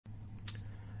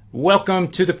Welcome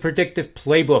to the Predictive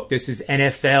Playbook. This is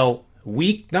NFL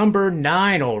week number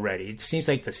 9 already. It seems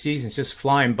like the season's just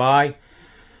flying by.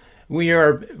 We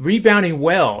are rebounding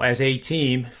well as a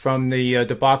team from the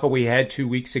debacle we had 2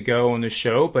 weeks ago on the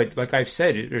show. But like I've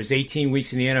said, there's 18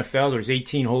 weeks in the NFL, there's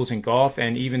 18 holes in golf,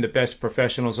 and even the best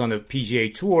professionals on the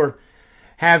PGA Tour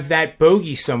have that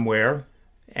bogey somewhere.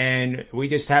 And we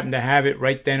just happen to have it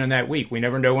right then on that week. We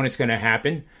never know when it's going to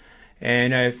happen.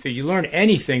 And if you learn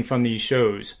anything from these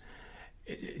shows,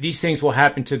 these things will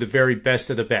happen to the very best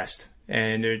of the best.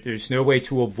 And there's no way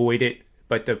to avoid it.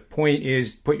 But the point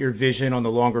is, put your vision on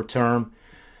the longer term.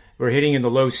 We're hitting in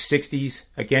the low 60s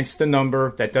against the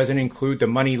number. That doesn't include the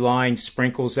money line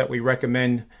sprinkles that we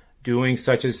recommend doing,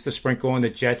 such as the sprinkle on the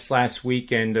Jets last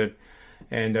week and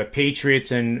the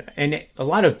Patriots and a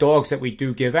lot of dogs that we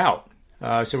do give out.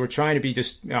 So we're trying to be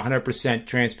just 100%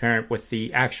 transparent with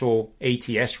the actual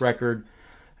ATS record.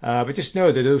 But just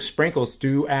know that those sprinkles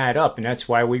do add up, and that's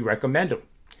why we recommend them.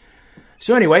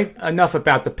 So anyway, enough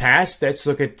about the past. Let's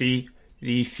look at the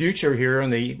future here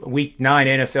on the Week 9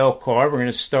 NFL card. We're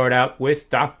going to start out with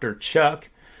Dr. Chuck.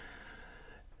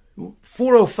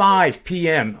 4:05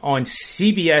 p.m. on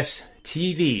CBS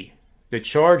TV. The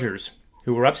Chargers,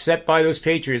 who were upset by those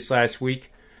Patriots last week,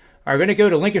 are going to go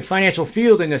to Lincoln Financial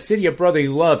Field in the city of brotherly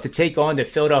love to take on the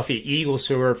Philadelphia Eagles,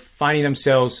 who are finding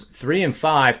themselves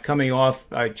 3-5, coming off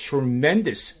a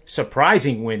tremendous,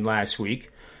 surprising win last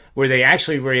week, where they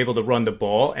actually were able to run the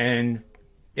ball, and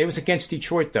it was against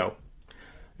Detroit, though.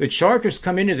 The Chargers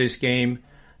come into this game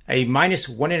a minus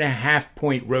 1.5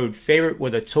 point road favorite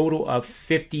with a total of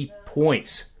 50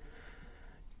 points.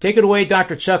 Take it away,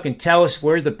 Dr. Chuck, and tell us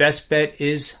where the best bet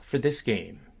is for this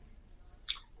game.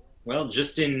 Well,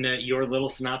 just in your little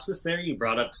synopsis there, you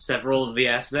brought up several of the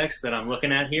aspects that I'm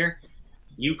looking at here.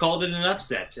 You called it an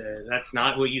upset. That's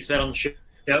not what you said on the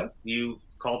show. You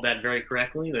called that very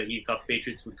correctly, that you thought the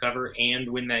Patriots would cover and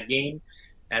win that game,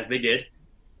 as they did.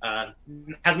 Hasn't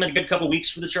been a good couple weeks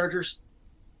for the Chargers.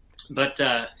 But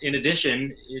in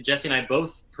addition, Jesse and I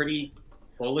both pretty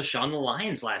bullish on the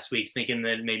Lions last week, thinking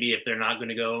that maybe if they're not going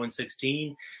to go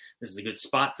 0-16, this is a good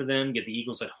spot for them, get the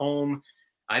Eagles at home.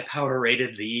 I power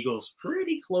rated the Eagles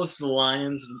pretty close to the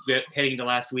Lions heading to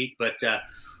last week, but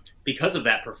because of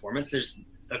that performance, there's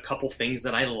a couple things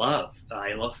that I love.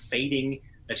 I love fading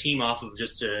a team off of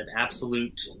just an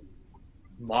absolute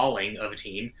mauling of a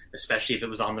team, especially if it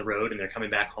was on the road and they're coming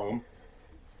back home.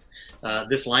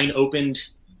 This line opened,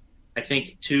 I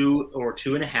think, 2 or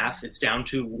 2.5. It's down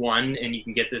to 1, and you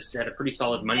can get this at a pretty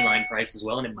solid money line price as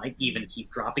well, and it might even keep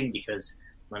dropping because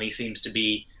money seems to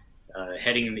be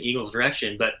heading in the Eagles'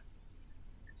 direction. But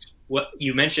what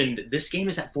you mentioned, this game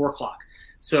is at 4 o'clock.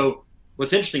 So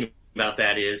what's interesting about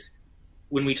that is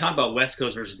when we talk about West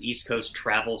Coast versus East Coast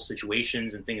travel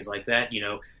situations and things like that,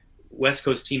 West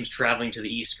Coast teams traveling to the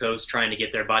East Coast trying to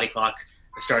get their body clock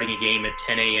starting a game at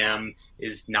 10 a.m.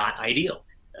 is not ideal.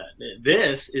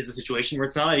 This is a situation where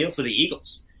it's not ideal for the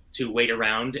Eagles to wait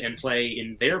around and play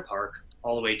in their park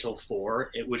all the way till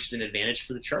 4, which is an advantage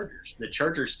for the Chargers. The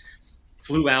Chargers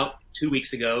flew out 2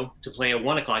 weeks ago to play a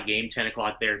 1 o'clock game, 10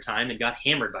 o'clock their time, and got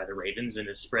hammered by the Ravens in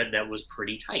a spread that was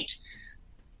pretty tight.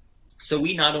 So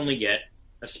we not only get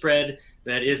a spread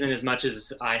that isn't as much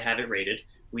as I have it rated,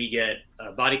 we get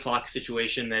a body clock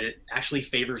situation that it actually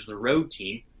favors the road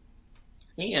team,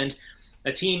 and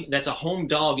a team that's a home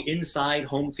dog inside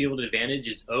home field advantage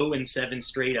is 0-7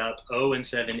 straight up,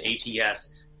 0-7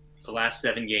 ATS the last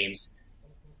 7 games.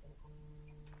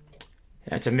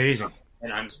 That's amazing.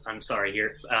 And I'm sorry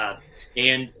here.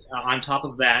 And on top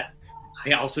of that,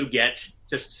 I also get,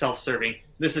 just self-serving,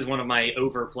 this is one of my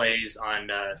overplays on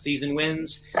season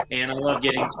wins, and I love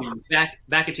getting to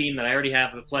back a team that I already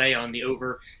have a play on the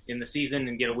over in the season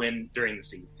and get a win during the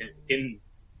season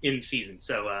in season.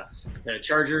 So the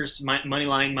Chargers money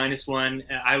line -1.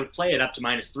 I would play it up to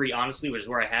 -3, honestly, which is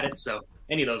where I had it. So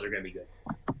any of those are going to be good.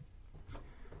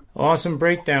 Awesome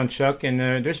breakdown, Chuck. And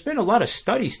there's been a lot of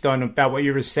studies done about what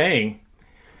you were saying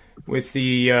with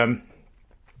the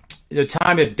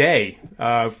time of day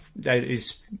that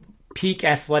is peak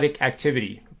athletic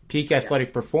activity, peak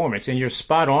athletic performance, and you're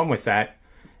spot on with that.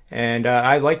 And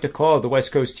I like to call the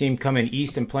West Coast team coming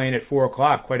east and playing at 4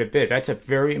 o'clock quite a bit. That's a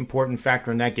very important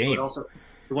factor in that game. But also,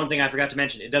 the one thing I forgot to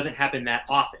mention, it doesn't happen that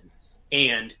often,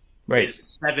 and right.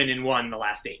 Is 7-1 the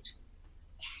last 8.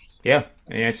 Yeah,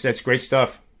 and that's great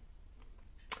stuff.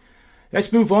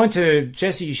 Let's move on to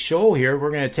Jesse Schule here.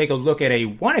 We're going to take a look at a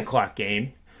 1 o'clock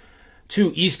game.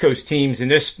 2 East Coast teams in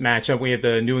this matchup. We have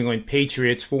the New England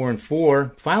Patriots,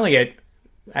 4-4. Finally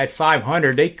at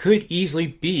 500, they could easily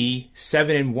be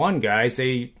 7-1, guys.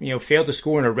 They failed to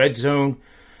score in a red zone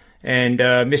and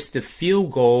missed the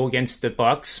field goal against the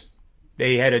Bucs.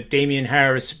 They had a Damian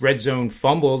Harris red zone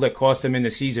fumble that cost them in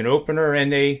the season opener,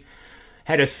 and they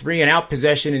had a 3-and-out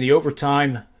possession in the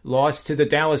overtime loss to the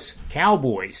Dallas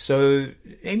Cowboys. So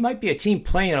they might be a team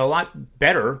playing a lot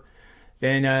better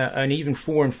than an even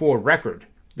 4-4 record.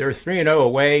 They're 3-0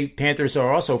 away. Panthers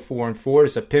are also 4-4.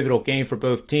 It's a pivotal game for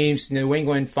both teams. New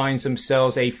England finds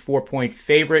themselves a 4-point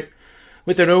favorite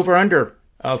with an over-under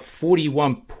of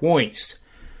 41 points.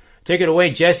 Take it away,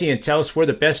 Jesse, and tell us where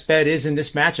the best bet is in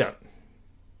this matchup.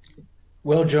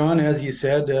 Well, John, as you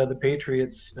said, the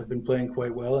Patriots have been playing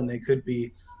quite well, and they could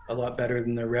be a lot better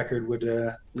than their record would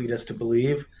lead us to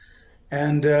believe.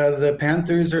 And the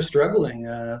Panthers are struggling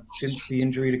since the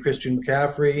injury to Christian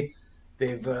McCaffrey.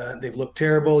 They've looked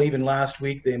terrible. Even last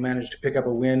week, they managed to pick up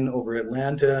a win over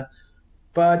Atlanta.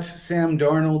 But Sam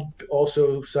Darnold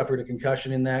also suffered a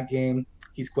concussion in that game.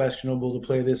 He's questionable to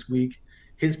play this week.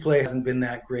 His play hasn't been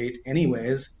that great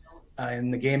anyways.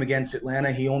 In the game against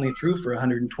Atlanta, he only threw for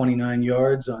 129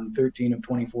 yards on 13 of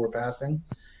 24 passing.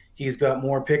 He's got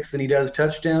more picks than he does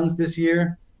touchdowns this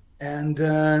year. And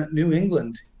New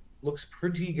England looks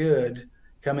pretty good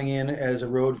coming in as a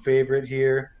road favorite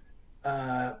here.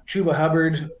 Chuba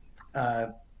Hubbard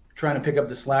trying to pick up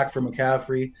the slack for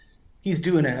McCaffrey. He's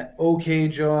doing an okay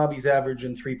job. He's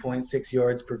averaging 3.6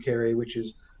 yards per carry, which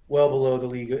is well below the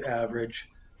league average.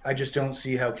 I just don't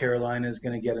see how Carolina is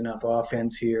going to get enough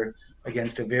offense here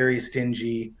against a very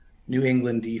stingy New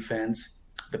England defense.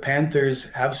 The Panthers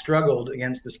have struggled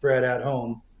against the spread at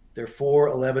home. They're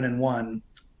 4-11-1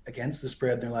 against the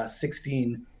spread in their last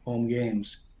 16 home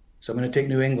games. So I'm going to take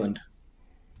New England.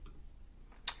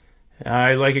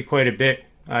 I like it quite a bit.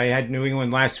 I had New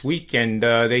England last week, and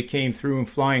they came through in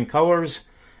flying colors.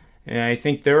 And I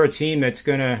think they're a team that's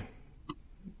going to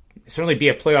certainly be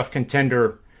a playoff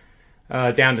contender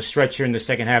down the stretch here in the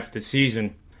second half of the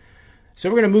season. So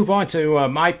we're going to move on to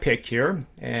my pick here.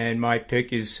 And my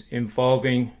pick is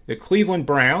involving the Cleveland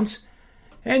Browns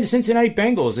and the Cincinnati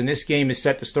Bengals. And this game is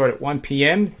set to start at 1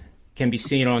 p.m. Can be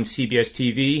seen on CBS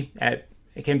TV.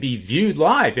 It can be viewed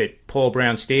live at Paul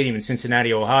Brown Stadium in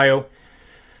Cincinnati, Ohio.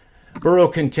 Burrow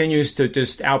continues to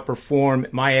just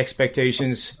outperform my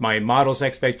expectations, my model's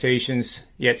expectations,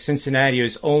 yet Cincinnati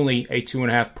is only a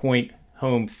 2.5-point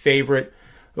home favorite,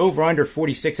 over under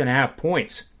 46.5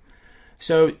 points.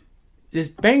 So the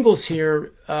Bengals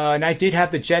here, and I did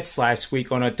have the Jets last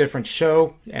week on a different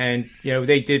show, and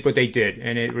they did what they did,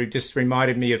 and it just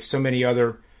reminded me of so many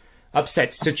other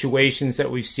upset situations that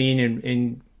we've seen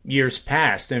in years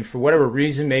past. And for whatever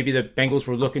reason, maybe the Bengals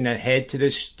were looking ahead to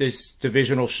this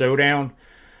divisional showdown.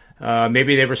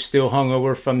 Maybe they were still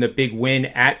hungover from the big win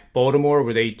at Baltimore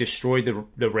where they destroyed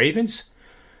the Ravens.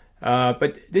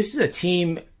 But this is a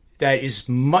team that is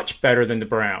much better than the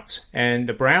Browns. And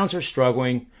the Browns are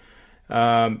struggling.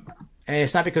 And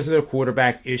it's not because of their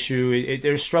quarterback issue.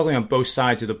 They're struggling on both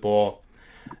sides of the ball.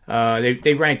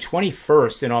 They rank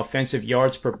 21st in offensive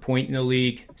yards per point in the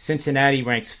league. Cincinnati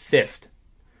ranks 5th.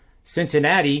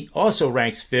 Cincinnati also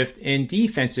ranks 5th in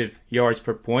defensive yards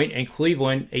per point, and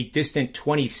Cleveland a distant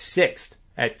 26th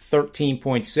at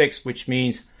 13.6, which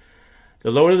means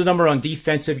the lower the number on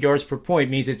defensive yards per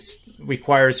point means it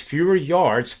requires fewer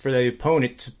yards for the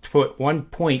opponent to put 1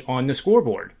 point on the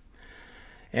scoreboard.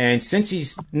 And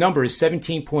Cincy's number is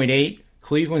 17.8,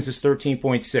 Cleveland's is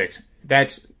 13.6.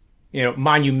 That's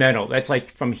monumental. That's like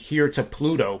from here to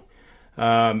Pluto,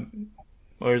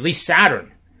 or at least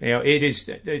Saturn.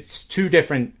 It's two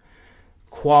different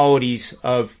qualities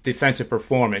of defensive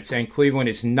performance, and Cleveland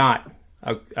is not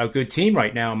a good team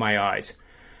right now in my eyes.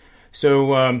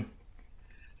 So,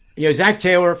 Zach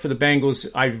Taylor for the Bengals,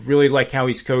 I really like how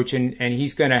he's coaching, and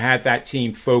he's going to have that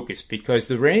team focused because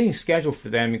the remaining schedule for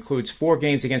them includes 4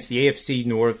 games against the AFC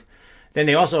North. Then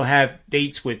they also have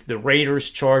dates with the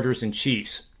Raiders, Chargers, and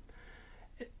Chiefs.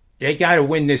 They got to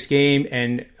win this game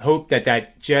and hope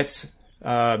that Jets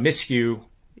miscue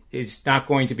is not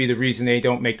going to be the reason they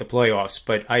don't make the playoffs.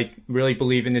 But I really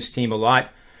believe in this team a lot.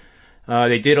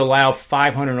 They did allow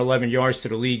 511 yards to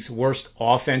the league's worst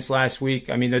offense last week.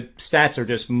 I mean, the stats are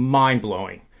just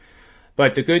mind-blowing.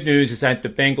 But the good news is that the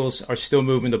Bengals are still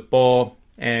moving the ball.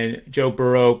 And Joe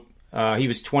Burrow, he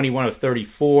was 21 of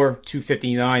 34,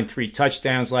 259, 3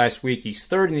 touchdowns last week. He's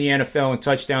 3rd in the NFL in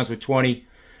touchdowns with 20,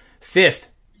 5th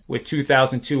with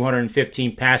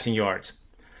 2,215 passing yards.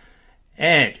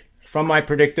 And from my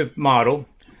predictive model,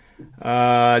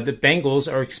 the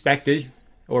Bengals are expected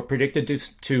or predicted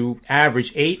to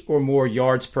average 8 or more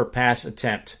yards per pass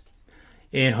attempt.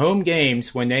 In home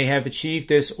games, when they have achieved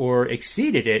this or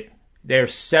exceeded it, they're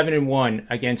 7-1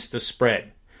 against the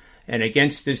spread. And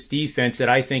against this defense that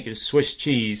I think is Swiss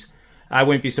cheese, I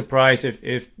wouldn't be surprised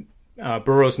if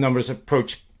Burrow's numbers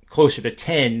approach closer to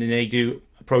 10 than they do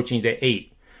approaching to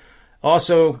 8.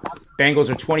 Also, Bengals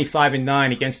are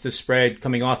 25-9 against the spread,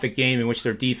 coming off a game in which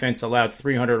their defense allowed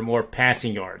 300 or more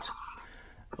passing yards.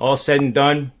 All said and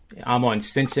done, I'm on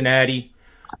Cincinnati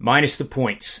minus the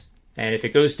points. And if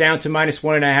it goes down to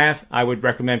 -1.5, I would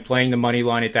recommend playing the money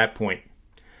line at that point.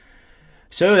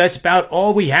 So that's about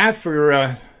all we have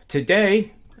for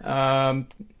today.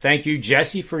 Thank you,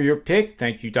 Jesse, for your pick.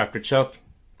 Thank you, Dr. Chuck.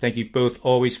 Thank you both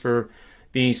always for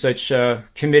being such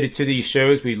committed to these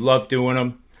shows. We love doing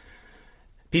them.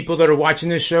 People that are watching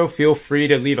this show, feel free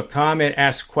to leave a comment,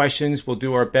 ask questions. We'll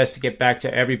do our best to get back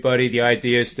to everybody. The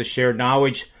idea is to share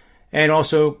knowledge and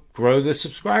also grow the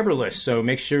subscriber list. So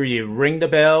make sure you ring the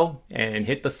bell and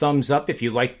hit the thumbs up if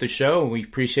you like the show. We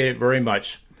appreciate it very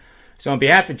much. So on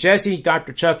behalf of Jesse,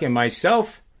 Dr. Chuck, and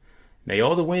myself, may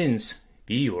all the wins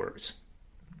be yours.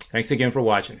 Thanks again for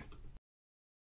watching.